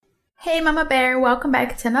Hey Mama Bear, welcome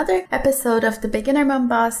back to another episode of the Beginner Mom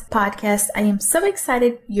Boss podcast. I am so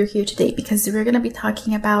excited you're here today because we're going to be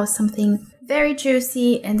talking about something very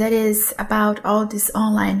juicy, and that is about all these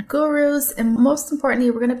online gurus. And most importantly,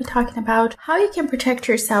 we're going to be talking about how you can protect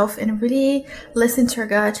yourself and really listen to your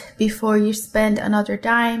gut before you spend another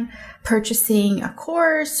dime purchasing a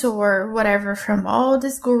course or whatever from all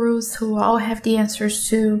these gurus who all have the answers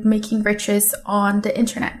to making riches on the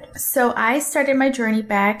internet. So I started my journey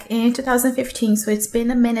back in 2015. So it's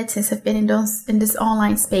been a minute since I've been in this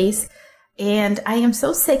online space. And I am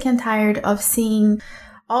so sick and tired of seeing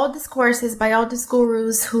all these courses by all these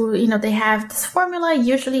gurus who, they have this formula,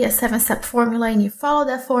 usually a 7-step formula, and you follow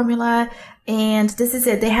that formula. And this is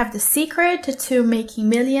it. They have the secret to making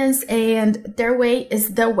millions, and their way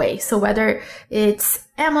is the way. So whether it's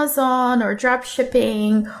Amazon or drop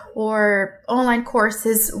shipping or online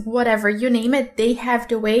courses, whatever, you name it, they have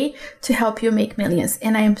the way to help you make millions.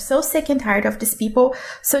 And I am so sick and tired of these people.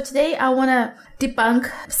 So today I want to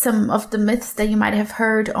debunk some of the myths that you might have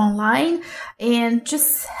heard online and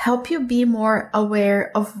just help you be more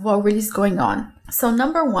aware of what really is going on. So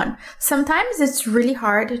number one, sometimes it's really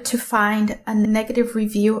hard to find a negative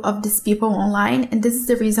review of these people online. And this is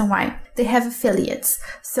the reason why. They have affiliates.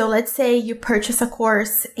 So let's say you purchase a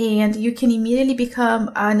course and you can immediately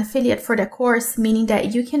become an affiliate for the course, meaning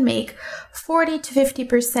that you can make 40 to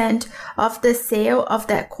 50% of the sale of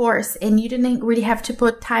that course. And you didn't really have to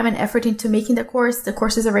put time and effort into making the course. The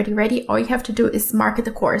course is already ready. All you have to do is market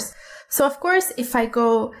the course. So of course, if I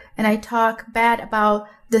go and I talk bad about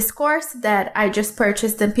this course that I just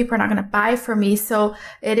purchased, then people are not going to buy from me. So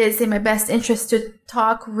it is in my best interest to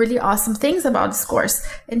talk really awesome things about this course.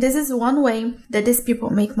 And this is one way that these people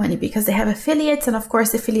make money because they have affiliates. And of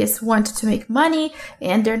course, affiliates want to make money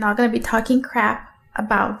and they're not going to be talking crap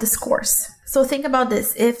about this course. So think about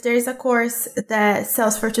this. If there is a course that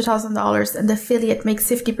sells for $2,000 and the affiliate makes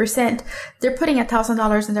 50%, they're putting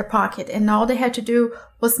 $1,000 in their pocket. And all they had to do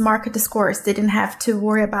was market this course. They didn't have to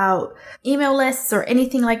worry about email lists or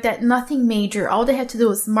anything like that. Nothing major. All they had to do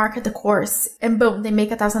was market the course and boom, they make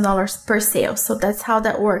 $1,000 per sale. So that's how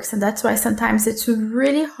that works. And that's why sometimes it's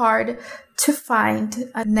really hard to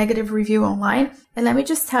find a negative review online. And let me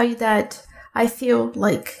just tell you that I feel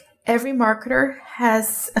like every marketer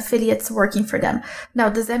has affiliates working for them. Now,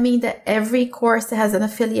 does that mean that every course that has an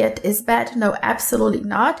affiliate is bad? No, absolutely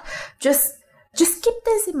not. Just keep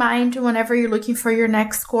this in mind whenever you're looking for your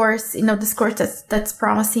next course, this course that's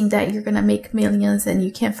promising that you're going to make millions and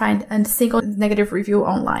you can't find a single negative review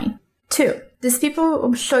online. 2, these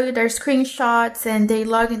people show you their screenshots and they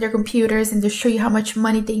log in their computers and they show you how much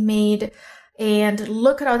money they made. And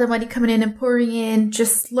look at all the money coming in and pouring in.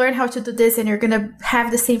 Just learn how to do this and you're going to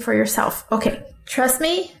have the same for yourself. Okay, trust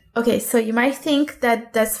me. Okay, so you might think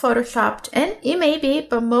that that's photoshopped, and it may be,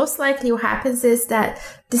 but most likely what happens is that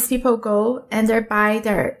these people go and they buy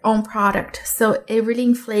their own product. So it really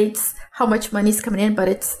inflates how much money is coming in, but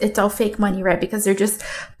it's all fake money, right? Because they're just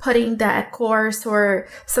putting that course, or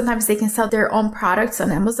sometimes they can sell their own products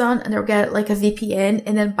on Amazon and they'll get like a VPN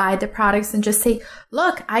and then buy the products and just say,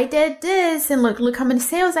 look, I did this and look how many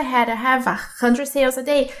sales I had. I have 100 sales a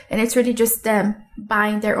day. And it's really just them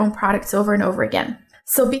buying their own products over and over again.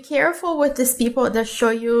 So be careful with these people that show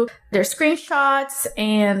you their screenshots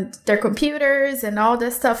and their computers and all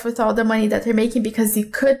that stuff with all the money that they're making, because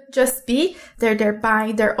it could just be they're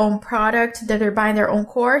buying their own product, that they're buying their own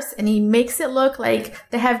course, and it makes it look like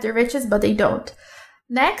they have the riches, but they don't.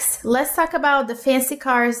 Next, let's talk about the fancy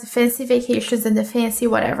cars, the fancy vacations, and the fancy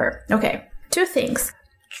whatever. Okay, 2 things.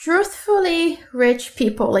 Truthfully rich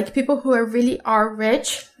people, like people who really are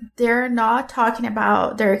rich, they're not talking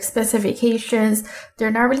about their expensive vacations.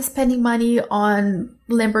 They're not really spending money on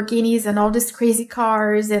Lamborghinis and all these crazy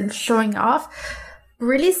cars and showing off.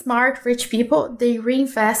 Really smart, rich people, they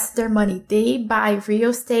reinvest their money. They buy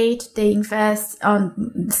real estate, they invest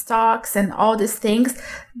on stocks and all these things.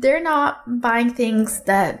 They're not buying things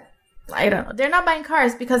that, I don't know. They're not buying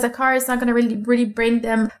cars because a car is not going to really bring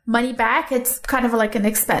them money back. It's kind of like an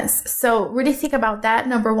expense. So really think about that.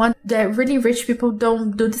 Number 1, that really rich people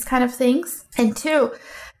don't do this kind of things. And 2,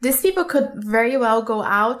 these people could very well go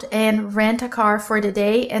out and rent a car for the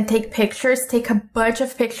day and take pictures, take a bunch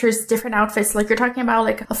of pictures, different outfits. Like you're talking about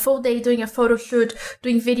like a full day doing a photo shoot,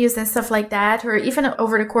 doing videos and stuff like that, or even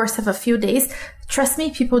over the course of a few days. Trust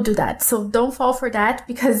me, people do that. So don't fall for that,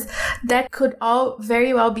 because that could all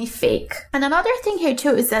very well be fake. And another thing here too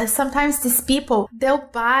is that sometimes these people, they'll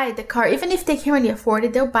buy the car, even if they can't really afford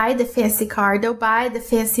it, they'll buy the fancy car, they'll buy the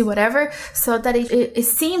fancy whatever, so that it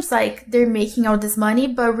seems like they're making all this money,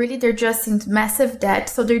 but but really they're just in massive debt.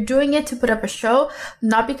 So they're doing it to put up a show,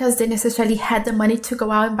 not because they necessarily had the money to go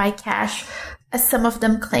out and buy cash, as some of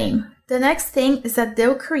them claim. The next thing is that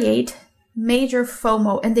they'll create major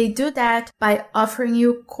FOMO, and they do that by offering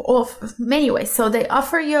you many ways. So they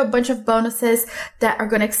offer you a bunch of bonuses that are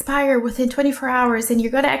going to expire within 24 hours, and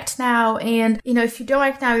you're going to act now. And, if you don't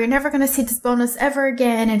act now, you're never going to see this bonus ever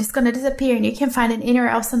again, and it's going to disappear, and you can't find it anywhere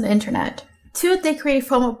else on the internet. 2, they create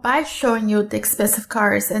FOMO by showing you the expensive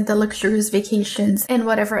cars and the luxurious vacations and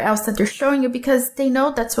whatever else that they're showing you, because they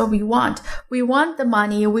know that's what we want. We want the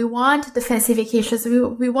money. We want the fancy vacations.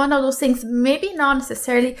 We want all those things, maybe not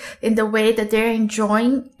necessarily in the way that they're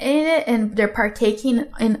enjoying in it and they're partaking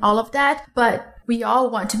in all of that, but we all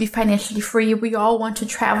want to be financially free. We all want to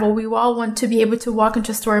travel. We all want to be able to walk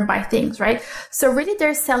into a store and buy things, right? So really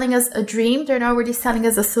they're selling us a dream. They're not really selling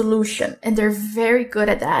us a solution, and they're very good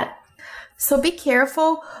at that. So be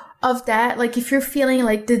careful of that. Like if you're feeling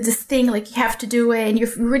like this thing, like you have to do it, and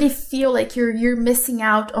you really feel like you're missing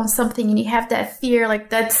out on something, and you have that fear, like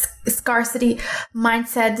that scarcity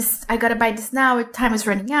mindset, I gotta buy this now, time is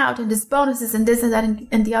running out, and this bonuses and this and that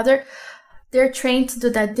and the other. They're trained to do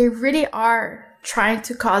that. They really are trying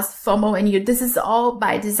to cause FOMO in you. This is all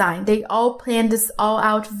by design. They all plan this all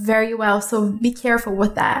out very well. So be careful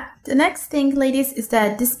with that. The next thing, ladies, is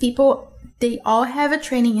that these people, they all have a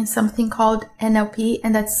training in something called NLP,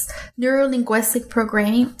 and that's neuro-linguistic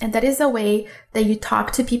programming. And that is a way that you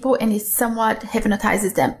talk to people and it somewhat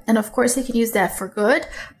hypnotizes them. And of course, you can use that for good,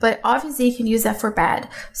 but obviously you can use that for bad.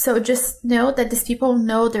 So just know that these people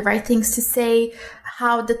know the right things to say,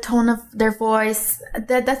 how the tone of their voice,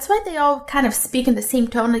 that's why they all kind of speak in the same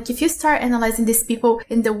tone. Like if you start analyzing these people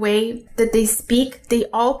in the way that they speak, they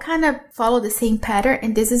all kind of follow the same pattern.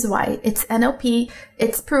 And this is why it's NLP.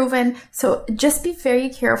 It's proven. So just be very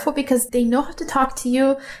careful, because they know how to talk to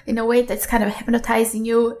you in a way that's kind of hypnotizing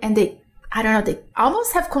you, and they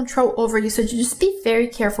almost have control over you. So just be very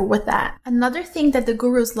careful with that. Another thing that the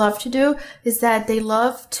gurus love to do is that they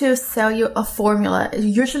love to sell you a formula.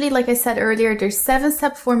 Usually, like I said earlier, there's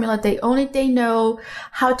 7-step formula. They know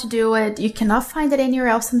how to do it. You cannot find it anywhere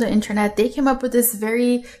else on the internet. They came up with this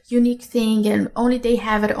very unique thing, and only they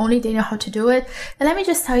have it. Only they know how to do it. And let me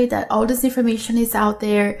just tell you that all this information is out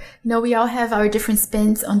there. We all have our different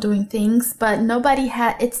spins on doing things, but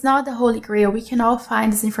it's not the holy grail. We can all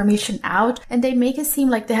find this information out. And they make it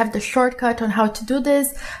seem like they have the shortcut on how to do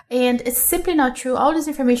this, and it's simply not true. All this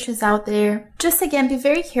information is out there. Just again, be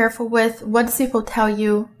very careful with what these people tell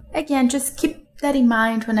you. Again, just keep that in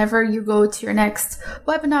mind whenever you go to your next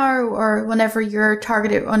webinar or whenever you're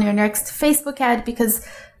targeted on your next Facebook ad, because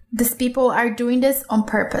these people are doing this on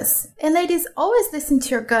purpose. And ladies, always listen to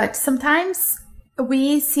your gut. Sometimes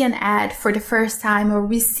we see an ad for the first time, or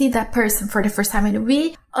we see that person for the first time,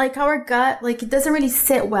 and our gut, it doesn't really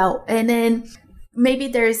sit well. And then maybe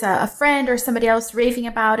there's a friend or somebody else raving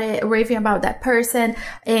about that person,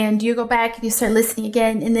 and you go back and you start listening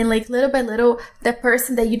again. And then little by little, that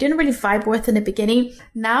person that you didn't really vibe with in the beginning,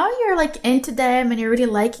 now you're into them and you're really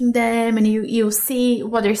liking them, and you see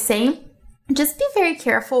what they're saying. Just be very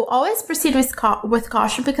careful. Always proceed with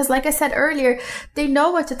caution, because like I said earlier, they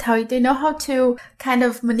know what to tell you. They know how to kind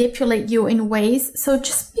of manipulate you in ways. So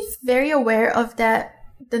just be very aware of that.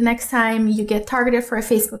 The next time you get targeted for a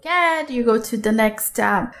Facebook ad, you go to the next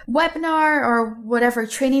webinar or whatever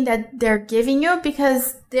training that they're giving you,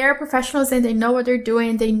 because they're professionals and they know what they're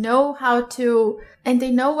doing. They know and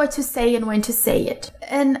they know what to say and when to say it.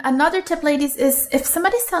 And another tip, ladies, is if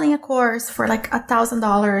somebody's selling a course for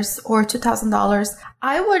 $1,000 or $2,000,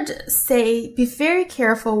 I would say be very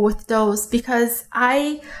careful with those, because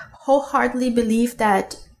I wholeheartedly believe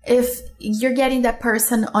that if you're getting that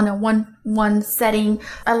person on a one-on-one setting,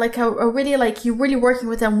 you're really working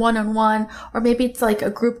with them one-on-one, or maybe it's a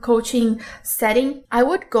group coaching setting, I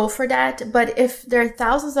would go for that. But if there are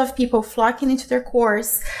thousands of people flocking into their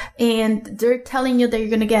course and they're telling you that you're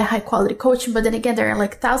going to get high quality coaching, but then again, there are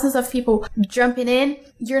thousands of people jumping in,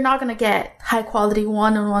 you're not going to get high quality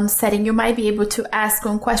one-on-one setting. You might be able to ask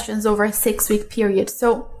one questions over a 6-week period.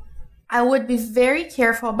 So I would be very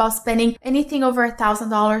careful about spending anything over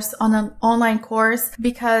 $1,000 on an online course,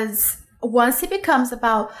 because once it becomes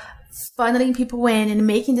about funneling people in and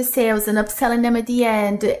making the sales and upselling them at the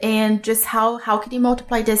end, and just how can you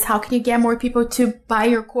multiply this? How can you get more people to buy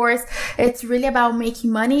your course? It's really about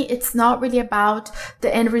making money. It's not really about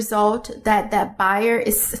the end result that buyer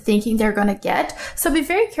is thinking they're going to get. So be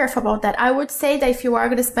very careful about that. I would say that if you are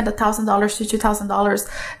going to spend $1,000 to $2,000,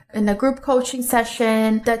 in a group coaching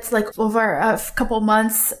session that's like over a couple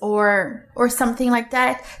months or something like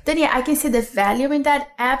that, then yeah, I can see the value in that.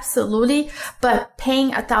 Absolutely. But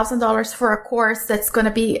paying $1,000 for a course that's going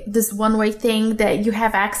to be this one-way thing that you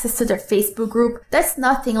have access to their Facebook group, that's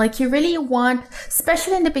nothing. Like, you really want,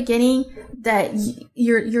 especially in the beginning, that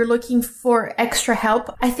you're looking for extra help.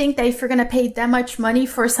 I think that if you're going to pay that much money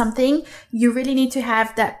for something, you really need to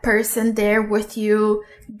have that person there with you,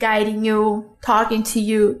 guiding you, talking to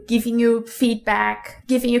you, giving you feedback,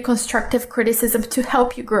 giving you constructive criticism to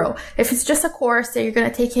help you grow. If it's just a course that you're going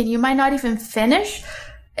to take and you might not even finish,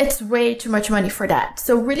 it's way too much money for that.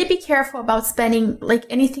 So really be careful about spending like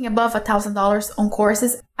anything above $1,000 on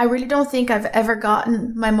courses. I really don't think I've ever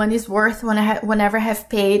gotten my money's worth whenever I have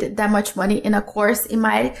paid that much money in a course. It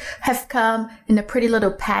might have come in a pretty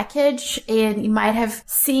little package and it might have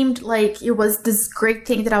seemed like it was this great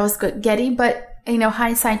thing that I was getting, but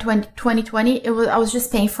hindsight 2020, I was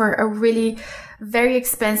just paying for a really very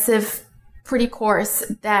expensive pretty course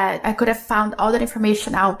that I could have found all that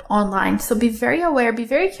information out online. So be very aware, be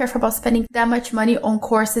very careful about spending that much money on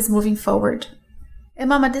courses moving forward. And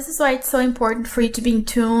Mama, this is why it's so important for you to be in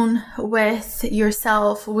tune with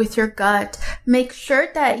yourself, with your gut. Make sure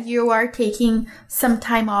that you are taking some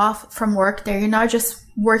time off from work, that you're not just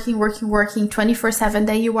working 24/7,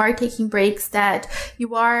 that you are taking breaks, that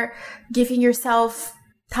you are giving yourself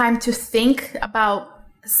time to think about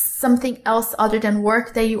something else other than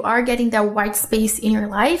work, that you are getting that white space in your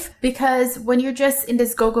life. Because when you're just in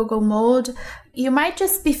this go mode, you might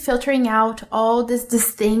just be filtering out all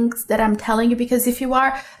these things that I'm telling you. Because if you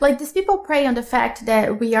are like, these people prey on the fact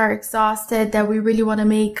that we are exhausted, that we really want to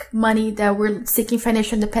make money, that we're seeking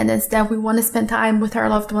financial independence, that we want to spend time with our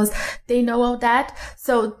loved ones. They know all that.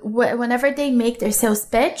 So whenever they make their sales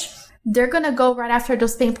pitch, they're going to go right after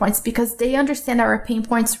those pain points because they understand our pain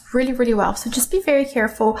points really, really well. So just be very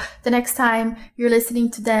careful the next time you're listening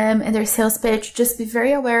to them and their sales pitch. Just be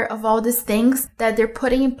very aware of all these things that they're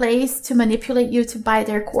putting in place to manipulate you to buy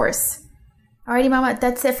their course. Alrighty, Mama,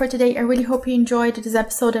 that's it for today. I really hope you enjoyed this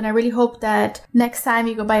episode, and I really hope that next time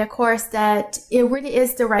you go buy a course that it really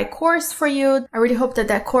is the right course for you. I really hope that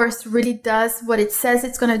that course really does what it says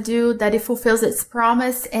it's going to do, that it fulfills its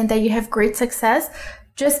promise, and that you have great success.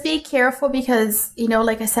 Just be careful because,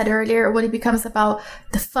 like I said earlier, when it becomes about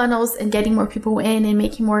the funnels and getting more people in and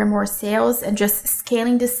making more and more sales and just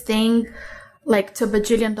scaling this thing like to $1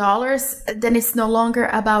 bajillion, then it's no longer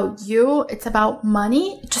about you. It's about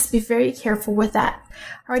money. Just be very careful with that.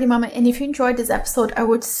 Alrighty, Mama. And if you enjoyed this episode, I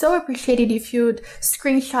would so appreciate it if you'd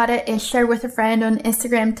screenshot it and share with a friend on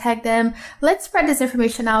Instagram, tag them. Let's spread this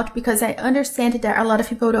information out because I understand that a lot of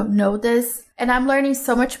people don't know this. And I'm learning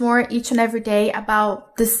so much more each and every day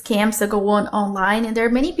about the scams that go on online. And there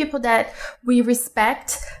are many people that we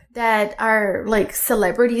respect that are like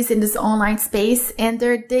celebrities in this online space, and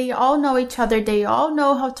they all know each other. They all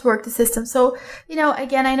know how to work the system. So,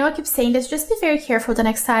 again, I know I keep saying this, just be very careful the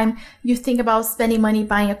next time you think about spending money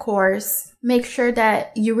buying a course. Make sure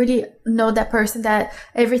that you really know that person, that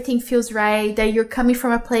everything feels right, that you're coming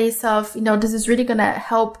from a place of, this is really going to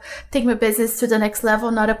help take my business to the next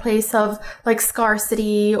level, not a place of like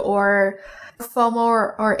scarcity or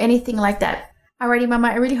FOMO or anything like that. Alrighty, Mama,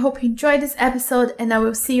 I really hope you enjoyed this episode, and I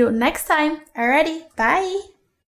will see you next time. Alrighty, bye!